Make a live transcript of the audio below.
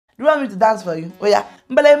you want me to dance for you? Oh yeah.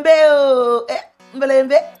 Mbelembe oh,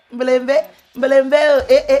 mbelembe, mbelembe, mbelembe oh,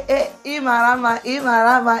 imarama,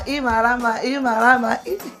 imarama, imarama, imarama.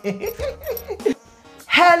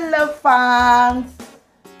 Hello fans,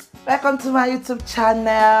 welcome to my YouTube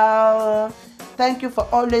channel. Thank you for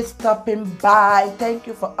always stopping by. Thank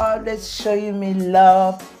you for always showing me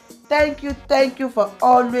love. Thank you for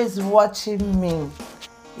always watching me.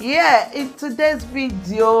 Yeah, in today's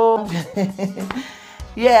video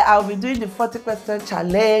yeah, I'll be doing the 40 question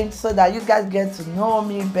challenge so that you guys get to know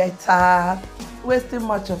me better, wasting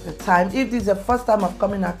much of your time. If this is the first time of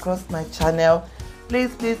coming across my channel,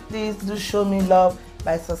 please do show me love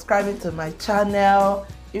by subscribing to my channel.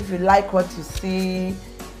 If you like what you see,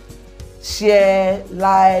 share,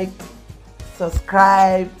 like,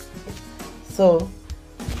 subscribe. So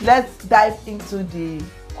let's dive into the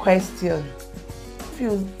question. If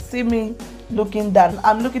you see me looking down,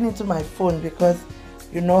 I'm looking into my phone because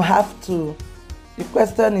have to, the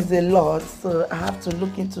question is a lot, so I have to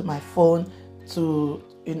look into my phone to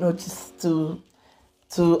just to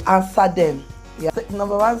answer them. Yeah.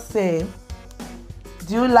 Number one say,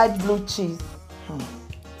 do you like blue cheese?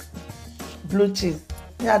 Blue cheese.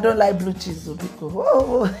 Yeah, I don't like blue cheese,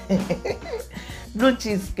 because blue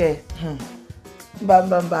cheese, okay.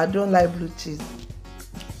 I don't like blue cheese.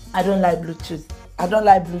 I don't like blue cheese. I don't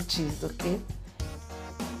like blue cheese, okay?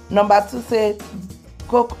 Number two say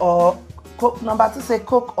Coke or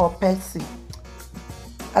Pepsi.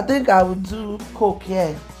 I think I would do Coke,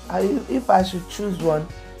 yeah. If I should choose one,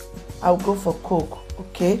 I would go for Coke,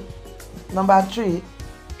 okay? Number three,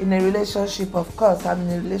 in a relationship, of course, I'm in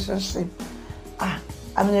a relationship.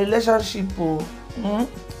 I'm in a relationship,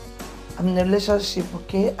 I'm in a relationship,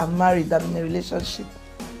 okay? I'm married, I'm in a relationship.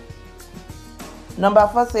 Number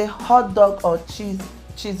four say hot dog or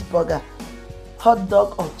cheeseburger. Hot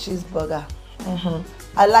dog or cheeseburger.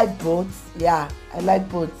 I like both. Yeah, I like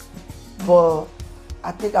both. But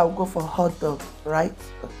I think I'll go for hot dog, right?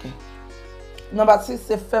 Okay. Number six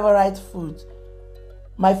say favorite food.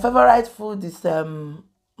 My favorite food is my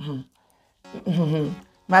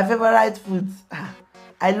favorite food.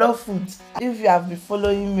 I love food. If you have been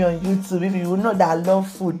following me on YouTube, you will know that I love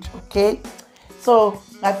food, okay? So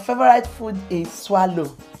my favorite food is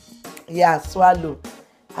swallow. Yeah, swallow.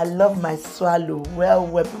 I love my swallow. Well,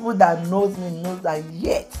 people that knows me knows that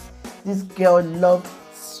yes, this girl loves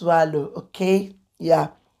swallow, okay? Yeah.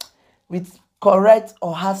 With correct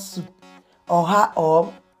oha soup. Oha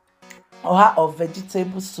or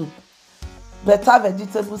vegetable soup. Better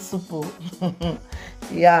vegetable soup.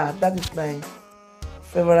 Yeah, that is my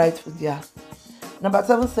favorite food, yeah. Number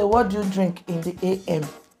seven say, what do you drink in the AM?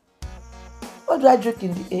 What do I drink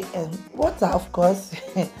in the AM? Water, of course.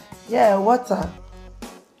 Yeah, water.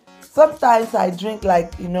 Sometimes I drink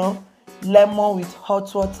like, lemon with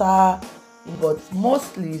hot water, but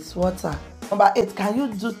mostly it's water. Number 8, can you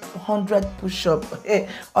do 100 push-up?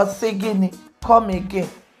 Or say again, come again.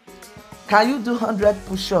 Can you do 100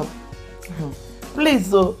 push-up? Please,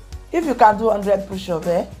 though, if you can do 100 push-up,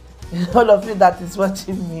 all of you that is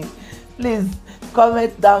watching me, please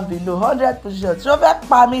comment down below. 100 push-ups. Do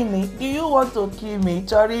you want to kill me?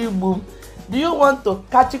 Chori boom. Do you want to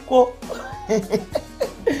catch it?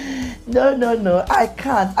 No, I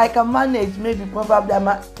can't. I can manage, maybe probably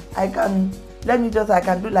I can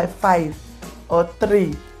do like 5 or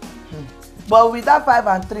 3. But with that 5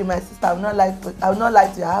 and 3, my sister, I will not lie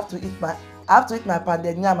to you. I have to eat my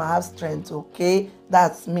pounded yam. I have strength, okay?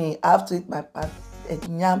 That's me. I have to eat my pounded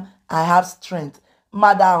yam. I have strength.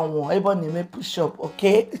 Madam won, everybody may push up,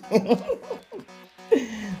 okay?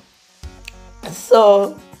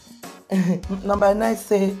 So number 9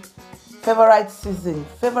 say favorite season.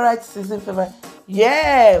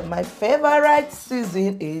 Yeah, my favorite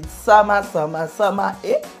season is summer.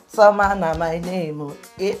 Summer na my name.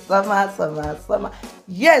 Summer.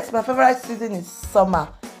 Yes, my favorite season is summer.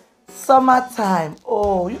 Summertime.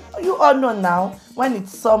 Oh, you all know now, when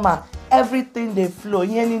it's summer, everything they flow.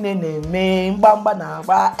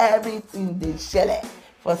 Everything they share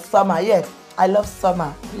for summer. Yeah, I love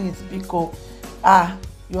summer. Please, Biko.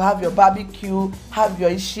 You have your barbecue, have your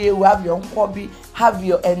ishewu, have your nkwobi, have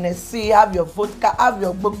your NSC, have your vodka, have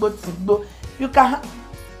your gbogbo tigbo. You can,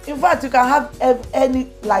 in fact, you can have any,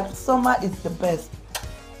 like summer is the best.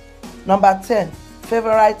 Number 10,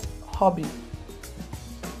 favorite hobby.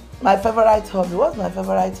 My favorite hobby. What's my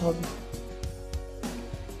favorite hobby?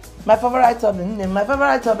 My favorite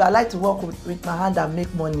hobby, I like to work with my hand and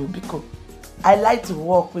make money, because I like to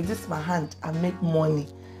work with this my hand and make money.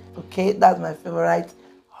 Okay, that's my favorite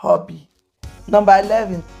hobby. Number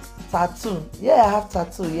 11, tattoo. Yeah, I have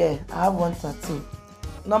tattoo. Yeah, I have one tattoo.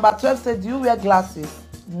 Number 12 said, do you wear glasses?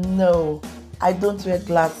 No, I don't wear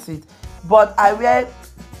glasses, but I wear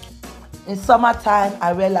in summertime.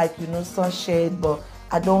 I wear, like, sunshade, but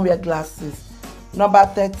I don't wear glasses. Number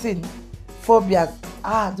 13, phobias.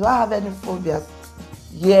 Do I have any phobias?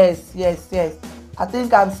 Yes. I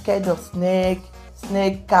think I'm scared of snake,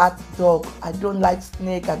 cat, dog. I don't like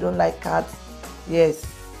snake. I don't like cats. Yes.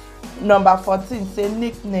 Number 14, say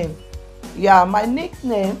nickname. Yeah, my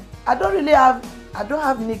nickname, I don't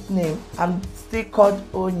have nickname. I'm still called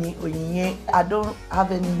Onyinye. I don't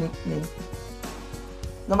have any nickname.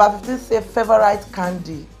 Number 15, say favorite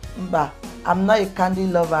candy. I'm not a candy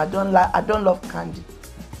lover. I don't love candy.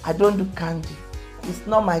 I don't do candy. It's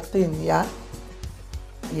not my thing. Yeah.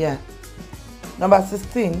 Number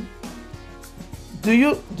 16, do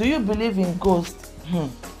you believe in ghosts?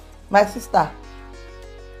 My sister,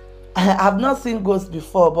 I've not seen ghosts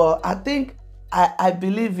before, but I think I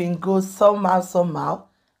believe in ghosts somehow,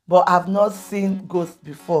 but I've not seen ghosts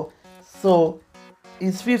before. So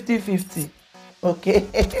it's 50-50. Okay.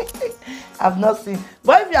 I've not seen,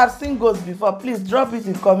 but if you have seen ghosts before, please drop it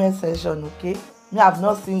in comment section. Okay, me, I've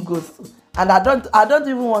not seen ghosts, and I don't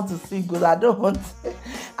even want to see ghosts.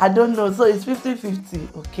 I don't know. So it's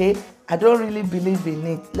 50-50. Okay, I don't really believe in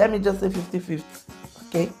it. Let me just say 50-50.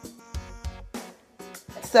 Okay.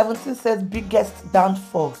 17 says biggest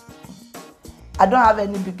downfall. I don't have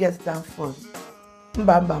any biggest downfall. Not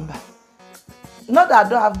that I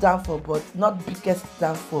don't have downfall, but not biggest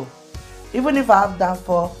downfall. Even if I have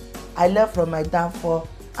downfall, I learn from my downfall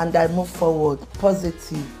and I move forward.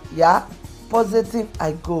 Positive. Yeah, positive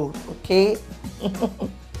I go. Okay.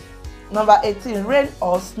 Number 18, rain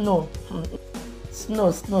or snow. Snow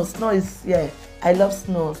is, yeah, I love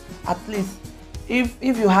snow. At least if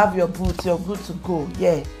you have your boots, you're good to go.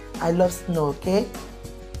 Yeah, I love snow. Okay.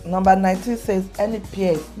 Number 19 says any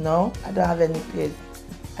peers. No, I don't have any peers.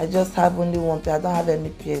 I just have only one pair. I don't have any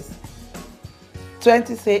peers.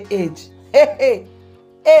 20 say age. Hey,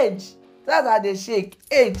 age. That's how they shake.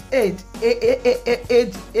 Age.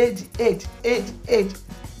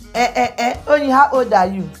 Only how old are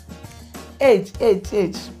you? Age.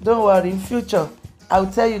 Don't worry. In future,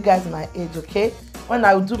 I'll tell you guys my age. Okay? When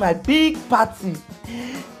I will do my big party,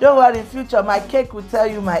 don't worry. In future, my cake will tell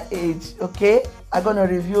you my age. Okay? I'm gonna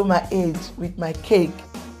review my age with my cake.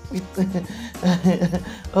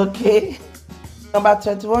 Okay. Number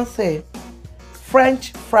 21 say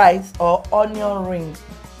French fries or onion rings.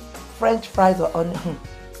 French fries or onion.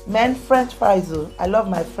 Men, French fries. I love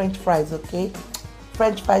my French fries. Okay,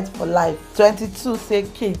 French fries for life. 22 say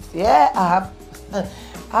kids. Yeah, I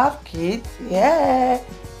have kids. Yeah,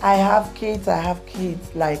 I have kids.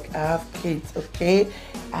 Like, I have kids. Okay,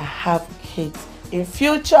 I have kids. In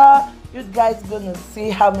future, you guys gonna see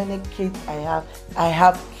how many kids I have. I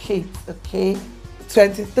have kids. Okay.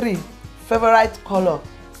 23, favorite color.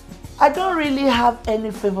 I don't really have any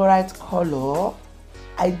favorite color.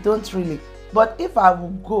 I don't really. But if I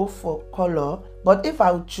would go for color, but if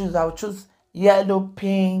I would choose, I would choose yellow,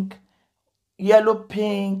 pink,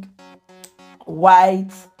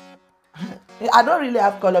 white. I don't really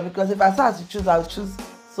have color, because if I start to choose, I'll choose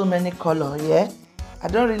so many color. Yeah, I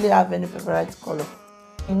don't really have any favorite color.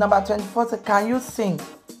 In number 24, so can you sing?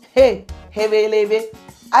 Hey, baby.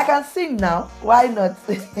 I can sing now. Why not?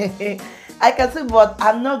 I can sing, but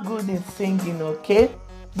I'm not good in singing. Okay,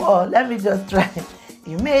 but let me just try.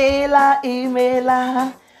 Imela,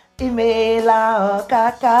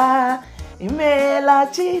 okaka. Imela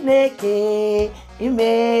Chineke.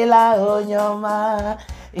 Imela Onyoma.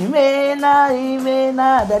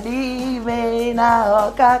 Imena Daddy. Imena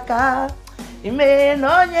okaka. Imena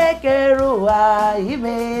Onyekerua.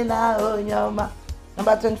 Imena Onyoma.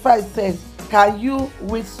 Number 25 says, can you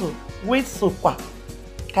whistle? Whistle kwa.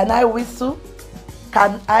 Can I whistle?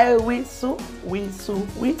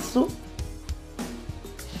 Whistle.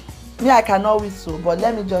 Me, I cannot whistle, but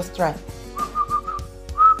let me just try.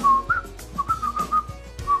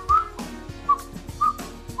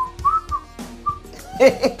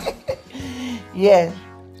 Yeah,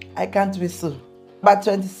 I can't whistle. But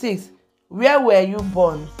 26, where were you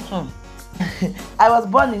born? I was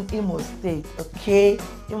born in Imo State. Okay,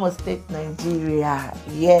 Imo State, Nigeria.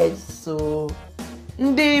 Yes, so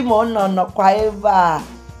ndị Imo nọ kwa ebe a.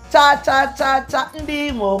 Cha ndị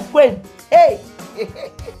Imo kwen. Hey.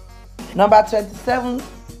 Number 27,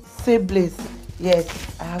 siblings. Yes,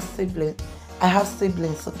 I have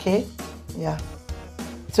siblings. Okay, yeah.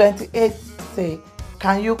 28 say,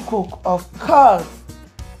 can you cook? Of course,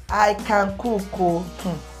 I can cook.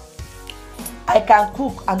 I can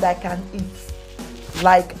cook and I can eat.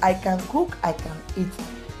 Like, I can cook, I can eat.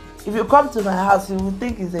 If you come to my house, you will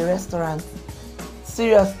think it's a restaurant.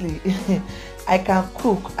 Seriously. I can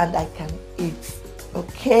cook and I can eat.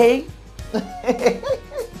 Okay?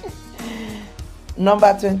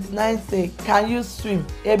 Number 29 say, can you swim?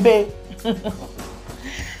 Ebe.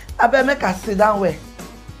 Abeg make I sit down well.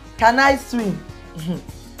 Can I swim?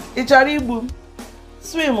 Ichori igbu.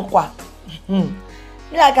 Swim kwa.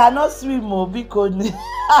 Me, I cannot swim, oh, because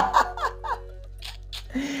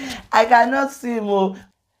I cannot swim, oh.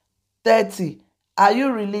 30. Are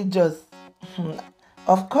you religious?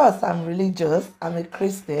 Of course, I'm religious. I'm a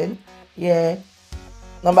Christian. Yeah.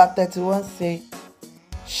 Number 31 say,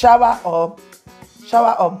 shower or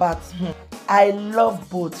bath? I love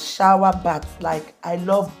both. Shower, bath, like I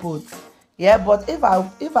love both. Yeah, but if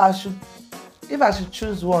I should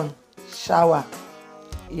choose one, shower.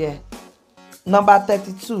 Yeah. Number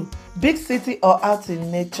 32. Big city or out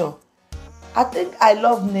in nature? I think I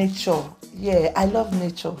love nature. Yeah, I love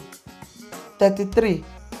nature. 33.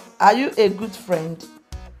 Are you a good friend?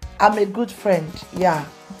 I'm a good friend. Yeah.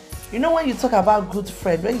 You know, when you talk about good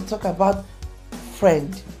friend, when you talk about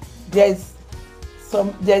friend, there's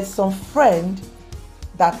some friend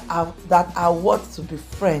that are worth to be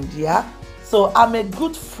friend. Yeah. So I'm a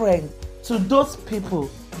good friend to those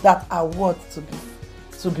people that are worth to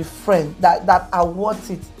be friend, that are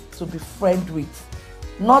worth it to be friend with,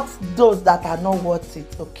 not those that are not worth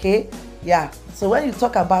it. Okay? Yeah. So when you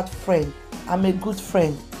talk about friend, I'm a good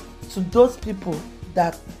friend to those people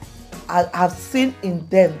that I've seen in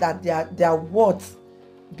them that they are worth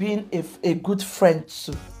being a good friend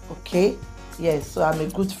to. Okay? Yes, so I'm a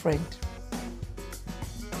good friend.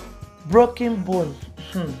 Broken bone.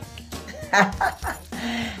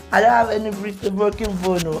 I don't have any broken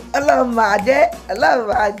bone. Oh. Hello, Maje. Hello,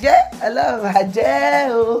 Maje. Hello, Maje.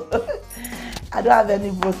 Oh. I don't have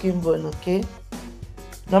any broken bone, okay?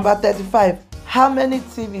 Number 35. How many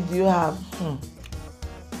TV do you have?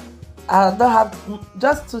 I don't have,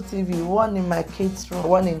 just 2 TV. One in my kids' room,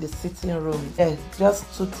 one in the sitting room. Yeah, just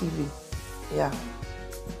 2 TV. Yeah.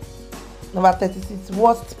 Number 36.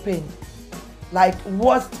 Worst pain. Like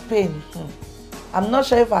worst pain. I'm not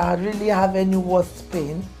sure if I really have any worst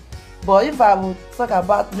pain, but if I would talk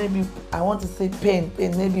about, maybe I want to say pain,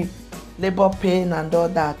 maybe labor pain and all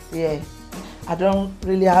that. Yeah, I don't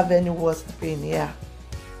really have any worst pain. Yeah.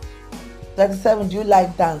 37. Do you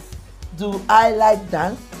like dance? Do I like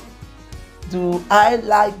dance? Do I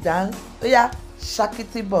like dance? Oh yeah,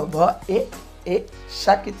 shakiti bobo,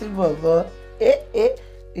 shakiti bobo,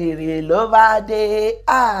 iri lova de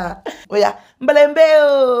ah. Oh yeah, mbelembe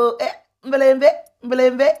oh, mbelembe,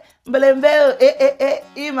 mbelembe, mbelembe oh,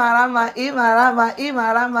 imarama, imarama,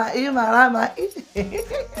 imarama, imarama.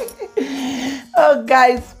 Oh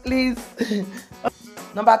guys, please.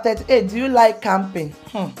 Number 38. Do you like camping?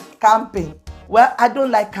 Camping. Well, I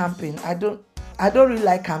don't like camping. I don't really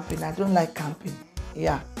like camping. I don't like camping.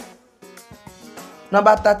 Yeah.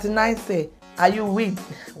 Number 39 say, are you weak?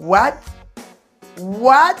 What?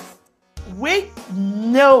 What? Weak?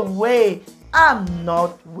 No way. I'm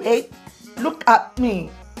not weak. Look at me.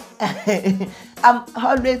 I'm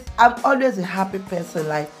always a happy person.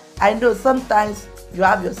 Like, I know sometimes you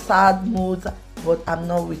have your sad moods, but I'm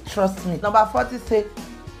not weak. Trust me. Number 40 say,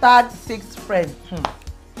 tag 6 friend.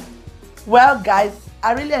 Well, guys,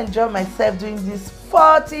 I really enjoy myself doing this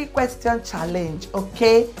 40 question challenge,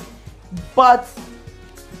 okay? But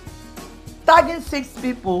tagging 6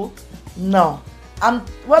 people, no.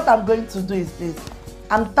 What I'm going to do is this.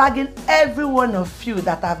 I'm tagging every one of you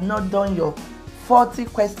that have not done your 40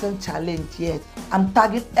 question challenge yet. I'm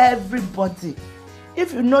tagging everybody.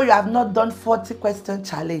 If you know you have not done 40 question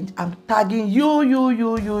challenge, I'm tagging you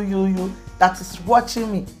that is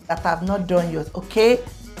watching me that have not done yours, okay?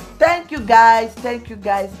 Thank you guys.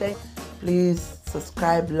 Please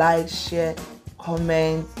subscribe, like, share,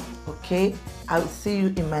 comment, okay? I will see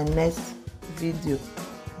you in my next video.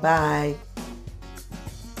 Bye.